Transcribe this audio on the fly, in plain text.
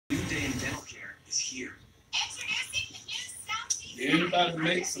New day in dental care is here. Anybody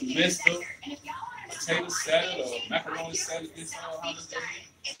make some messed up potato salad or macaroni salad this holiday?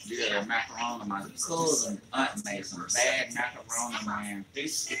 Yeah, macaroni. My cousin aunt made some bad macaroni, man.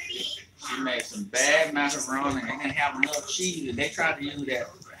 She made some bad macaroni. They didn't have enough cheese, and they tried to use that,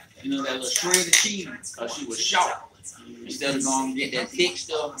 you know, that little shredded cheese, because she was short. Instead of going to get that thick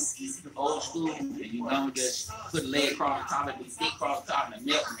stuff, old school, and you know, just put a leg across the top, it be thick across the top, and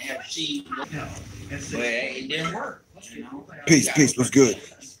milk and have cheese. But it didn't work. You know? Peace, what's good?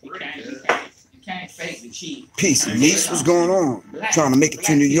 You can't fake the cheese. Peace, niece, what's going on? Trying to make it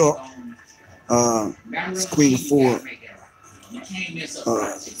to New York. It's Queen of Four.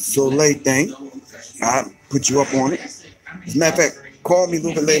 Soleil thing. I put you up on it. As a matter of fact, call me a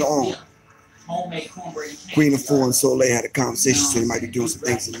little bit later on. Queen of Four and Soleil had a conversation, so they might be doing some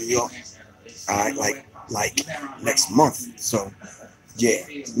things in New York. All right, like next month. So, yeah,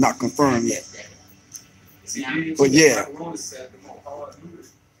 not confirmed yet. But yeah,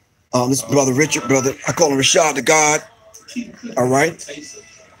 this brother Richard, I call him Rashad the God. All right,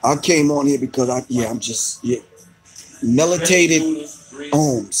 I came on here because I'm just melatated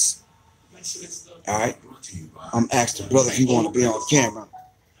ohms. All right, I'm asked the brother if he want to be on camera.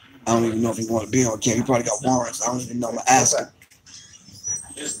 I don't even know if he want to be on camera. He probably got warrants. I don't even know. I'm asking.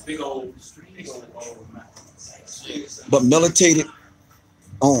 But melatated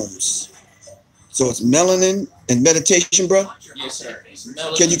ohms. So it's melanin and meditation, bro? Yes, sir.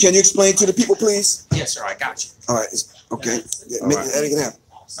 Can you explain to the people, please? Yes, sir. I got you. All right. Okay. All right.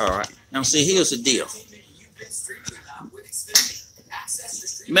 All right. Now, see, here's the deal.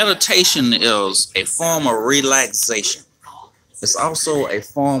 Meditation is a form of relaxation. It's also a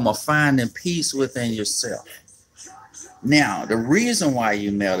form of finding peace within yourself. Now, the reason why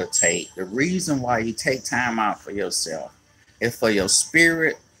you meditate, the reason why you take time out for yourself is for your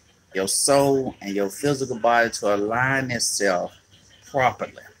spirit, your soul, and your physical body to align itself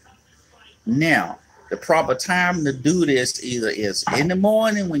properly. Now, the proper time to do this either is in the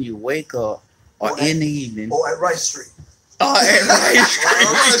morning when you wake up or in the evening. Or at Rice Street.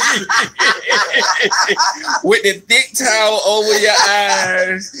 With the thick towel over your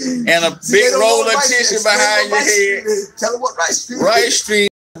eyes and a big roll of tissue behind your head. Tell them what Rice Street is. Rice Street,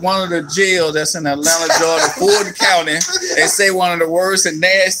 one of the jails that's in Atlanta, Georgia, Fulton County. They say one of the worst and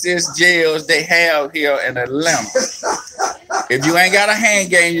nastiest jails they have here in Atlanta. If you ain't got a hand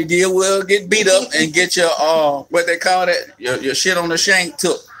game, you will get beat up and get your what they call it, your shit on the shank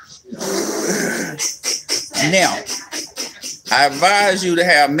took. Now, I advise you to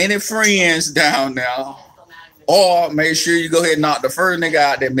have many friends down there, or make sure you go ahead and knock the first nigga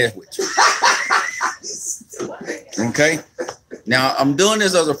out that mess with you. Okay? Now, I'm doing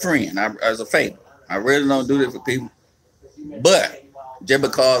this as a friend, as a favor. I really don't do this for people. But just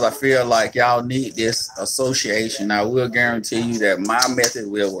because I feel like y'all need this association, I will guarantee you that my method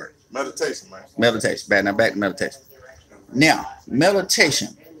will work. Meditation, man. Meditation. Back to meditation. Now,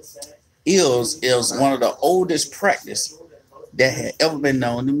 meditation is one of the oldest practices that had ever been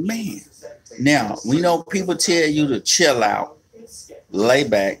known to man. Now, we know people tell you to chill out, lay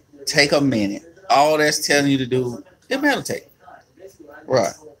back, take a minute. All that's telling you to do is meditate.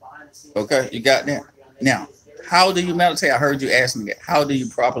 Right. Okay, you got that. Now, how do you meditate? I heard you ask me that. How do you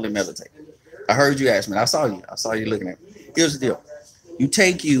properly meditate? I heard you ask me. I saw you looking at me. Here's the deal. You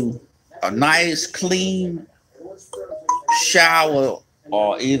take a nice, clean shower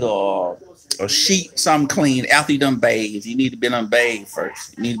or either a sheet, something clean after you done bathe. You need to be unbathed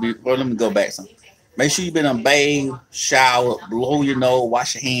first. You need to be, well, let me go back some. Make sure you've been unbathed, shower, blow your nose,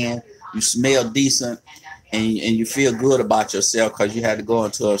 wash your hand. You smell decent and you feel good about yourself because you had to go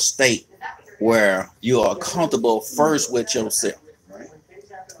into a state where you are comfortable first with yourself.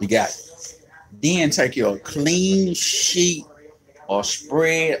 You got it. Then take your clean sheet or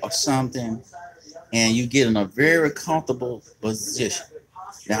spread or something and you get in a very comfortable position.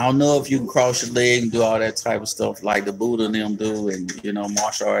 Now, I don't know if you can cross your leg and do all that type of stuff like the Buddha and them do and, you know,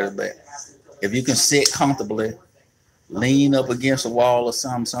 martial arts, but if you can sit comfortably, lean up against a wall or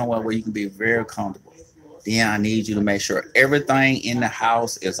something somewhere where you can be very comfortable, then I need you to make sure everything in the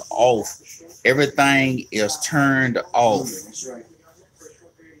house is off. Everything is turned off.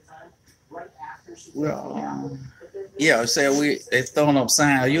 Well, yeah, say they throwing up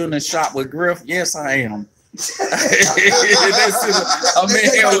signs. Are you in the shop with Griff? Yes, I am. They in the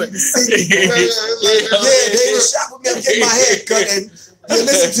shop with me. I'm getting my hair cut, and you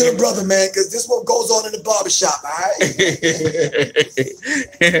listen to the brother, man, because this is what goes on in the barber shop, all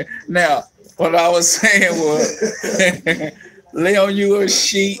right? Now, what I was saying was, lay on you a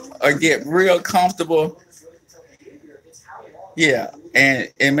sheet or get real comfortable. Yeah,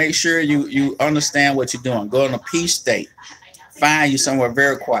 and make sure you understand what you're doing. Go in a peace state. Find you somewhere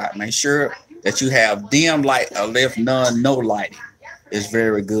very quiet. Make sure that you have dim light or left none, no lighting. It's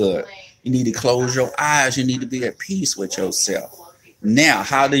very good. You need to close your eyes. You need to be at peace with yourself. Now,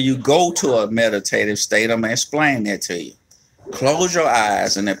 how do you go to a meditative state? I'm going to explain that to you. Close your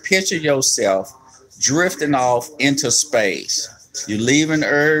eyes and then picture yourself drifting off into space. You're leaving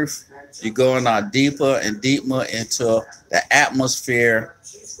Earth. You're going out deeper and deeper into the atmosphere,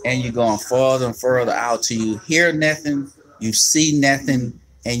 and you're going further and further out till you hear nothing, you see nothing,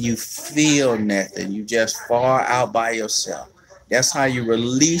 and you feel nothing. You just far out by yourself. That's how you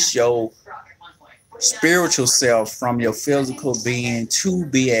release your spiritual self from your physical being to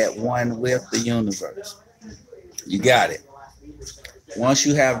be at one with the universe. You got it. Once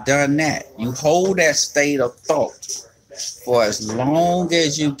you have done that, you hold that state of thought for as long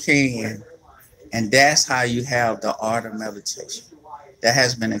as you can, and that's how you have the art of meditation. That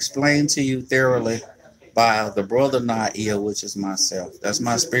has been explained to you thoroughly by the brother Naia, which is myself. That's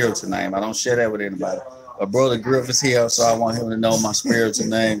my spiritual name. I don't share that with anybody. But brother Griff is here, so I want him to know my spiritual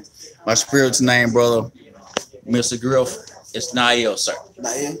name. My spiritual name, brother, Mr. Griff, is Naia, sir.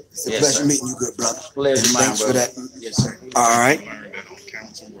 Naia, it's a pleasure meeting you, good brother. Pleasure, thanks brother. for that. Yes, sir. All right.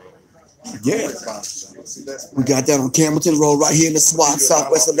 Yeah. We got that on Campbellton Road right here in the SWAT,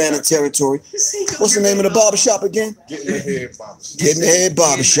 Southwest Atlanta territory. What's the name of the barbershop again? Getting the Head Barbershop. Getting the Head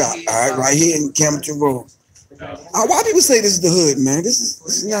Barbershop. All right, right here in Campbellton Road. Why people say this is the hood, man? This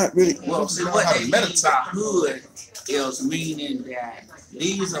is not really. Well, see, what they meditate hood is meaning that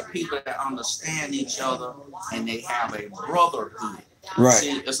these are people that understand each other and they have a brotherhood. Right.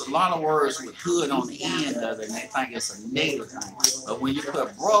 See, it's a lot of words with hood on the end of it, and they think it's a neighbor thing. But when you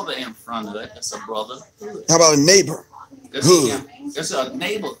put brother in front of it, it's a brotherhood. How about a neighbor? Hood. It's a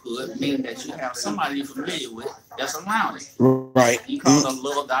neighborhood, meaning that you have somebody you're familiar with that's around it. Right. You call them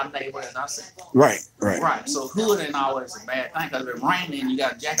little thy neighbor, as I said. Right. Right. So hood ain't always a bad thing, because if it's raining, you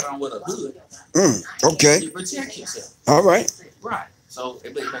got a jacket on with a hood. Okay. You protect yourself. All right. Right. So,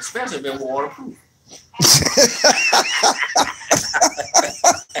 especially if it's waterproof.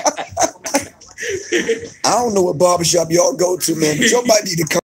 I don't know what barbershop y'all go to, man, but y'all might need to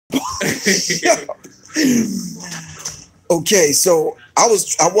come. Okay, so I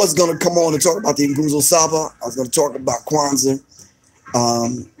was gonna come on and talk about the Nguzo Saba. I was gonna talk about Kwanzaa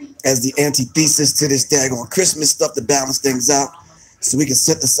as the antithesis to this daggone Christmas stuff to balance things out, so we can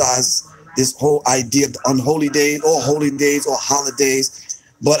synthesize this whole idea of the unholy days or holy days or holidays.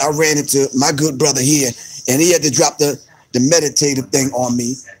 But I ran into my good brother here, and he had to drop the meditative thing on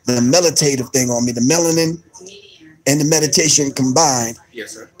me, the melanin and the meditation combined.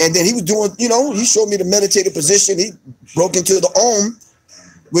 Yes, sir. And then he was doing, he showed me the meditative position. He broke into the Om,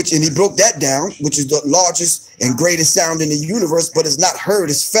 and he broke that down, which is the largest and greatest sound in the universe, but it's not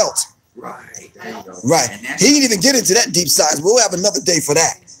heard, it's felt. Right. There you go. Right. He didn't even get into that deep side. We'll have another day for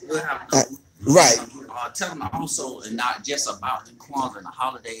that. We'll have right. Tell them also, and not just about the Kwanzaa and the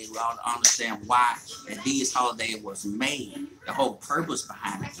holidays, we ought to understand why and these holidays was made, the whole purpose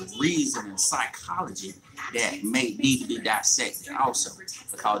behind it, the reason and psychology that need to be dissected also.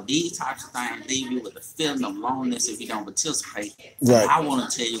 Because these types of things leave you with a feeling of loneliness if you don't participate. Right. I want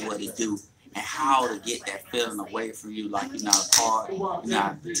to tell you what it do and how to get that feeling away from you, like you're not a part, you're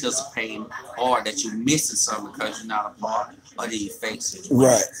not participating, or that you're missing something because you're not a part of the fake situation.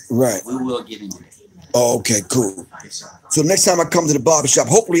 Right. We will get into that. Oh, okay, cool. So next time I come to the barbershop,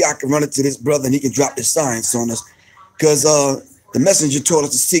 hopefully I can run into this brother and he can drop this science on us. Because the messenger told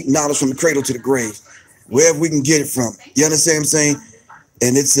us to seek knowledge from the cradle to the grave, wherever we can get it from. You understand what I'm saying?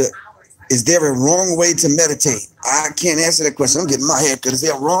 And is there a wrong way to meditate? I can't answer that question. I'm getting my head cut. Is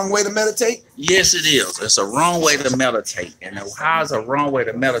there a wrong way to meditate? Yes, it is. It's a wrong way to meditate. And how is a wrong way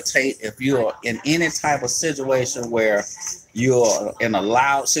to meditate if you're in any type of situation where you're in a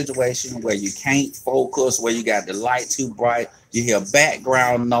loud situation where you can't focus, where you got the light too bright, you hear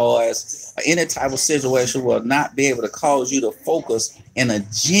background noise, or any type of situation will not be able to cause you to focus in a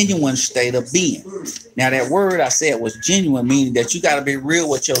genuine state of being. Now, that word I said was genuine, meaning that you got to be real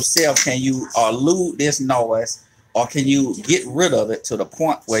with yourself. Can you elude this noise, or can you get rid of it to the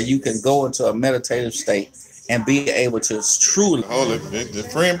point where you can go into a meditative state and be able to truly... Hold it. The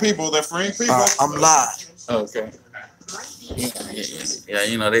friend people, I'm live. Okay.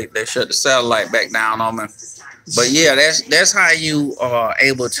 Yeah, they shut the satellite back down on me. But yeah, that's how you are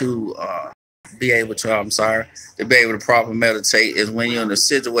able to be able to properly meditate, is when you're in a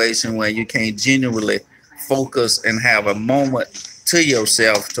situation where you can't genuinely focus and have a moment to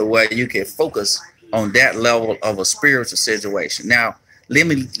yourself to where you can focus on that level of a spiritual situation. Now, let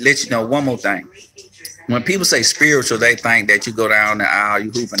me let you know one more thing. when people say spiritual, they think that you go down the aisle,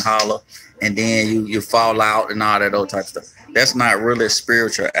 you hoop and holler, and then you fall out and all that other type of stuff. That's not really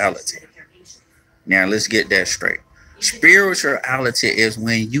spirituality. Now let's get that straight. Spirituality is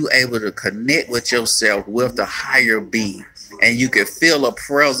when you able to connect with yourself with the higher being, and you can feel a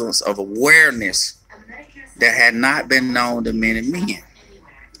presence of awareness that had not been known to many men.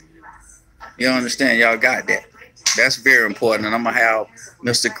 You understand? Y'all got that? That's very important, and I'm gonna have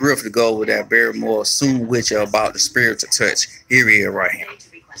Mr. Griff to go over that very more soon with you about the spiritual touch. Here he is right here.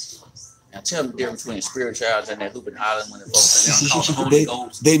 Now tell me the difference between spirituality and that hooping hollering when the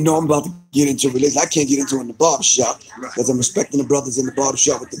folks they know I'm about to get into religion. I can't get into it in the barbershop because I'm respecting the brothers in the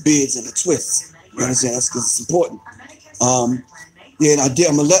barbershop with the beards and the twists. You understand? That's because it's important. Yeah, and I did.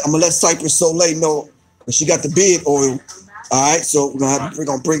 I'm gonna let Cypress Soleil know that she got the beard oil. All right, so we're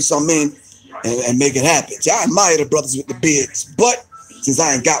gonna bring some in and make it happen. See, I admire the brothers with the beards, but since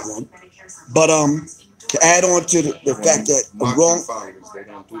I ain't got one, but to add on to the fact that I'm wrong.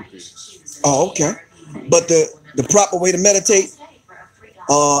 Oh, okay. But the proper way to meditate,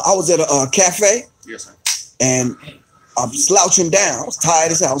 I was at a cafe. Yes, sir. And I'm slouching down. I was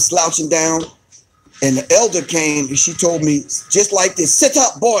tired as hell. I was slouching down. And the elder came and she told me, just like this, sit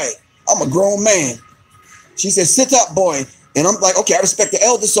up, boy. I'm a grown man. She said, sit up, boy. And I'm like, okay, I respect the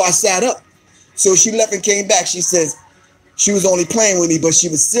elder, so I sat up. So she left and came back. She says, she was only playing with me, but she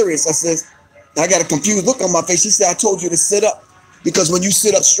was serious. I says, I got a confused look on my face. She said, I told you to sit up. Because when you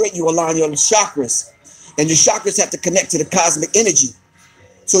sit up straight, you align your chakras. And your chakras have to connect to the cosmic energy.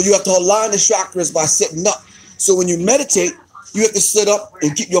 So you have to align the chakras by sitting up. So when you meditate, you have to sit up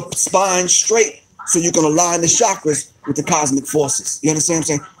and keep your spine straight so you can align the chakras with the cosmic forces. You understand what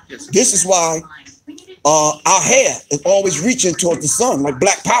I'm saying? Yes. This is why our hair is always reaching towards the sun, like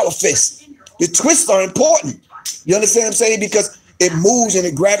Black Power fists. The twists are important. You understand what I'm saying? Because it moves and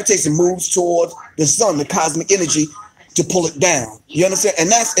it gravitates and moves towards the sun, the cosmic energy, to pull it down. You understand?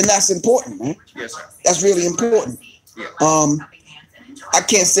 And that's important, man. Yes, sir. That's really important. Yeah. I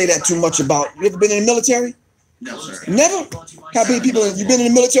can't say that too much about. You ever been in the military? No, sir. Never? How many people you been in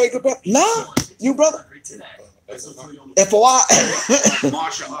the military, good brother? Nah, you brother. FOI.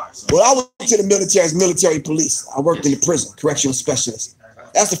 Martial arts. Well, I went to the military as military police. I worked in the prison, correctional specialist.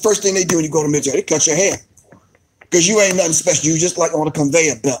 That's the first thing they do when you go to the military. They cut your hair. Because you ain't nothing special. You just like on a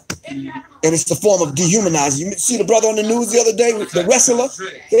conveyor belt. And it's the form of dehumanizing. You see the brother on the news the other day, the wrestler?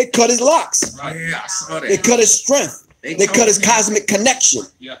 They cut his locks. Yeah, I saw that. They cut his strength. They cut his cosmic connection.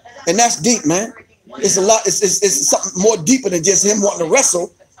 Yeah. And that's deep, man. It's a lot. It's something more deeper than just him wanting to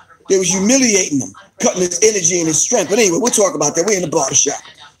wrestle. They was humiliating him, cutting his energy and his strength. But anyway, we'll talk about that. We're in the barbershop.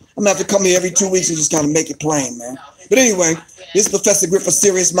 I'm going to have to come here every 2 weeks and just kind of make it plain, man. But anyway, this is Professor Griff for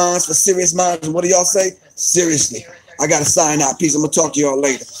Sirius Mindz. For Sirius Mindz. And what do y'all say? Seriously. I got to sign out. Peace. I'm going to talk to y'all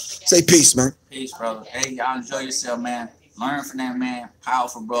later. Say peace, man. Peace, brother. Hey, y'all enjoy yourself, man. Learn from that man.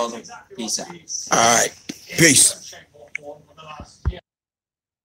 Powerful brother. Peace out. All right. Peace.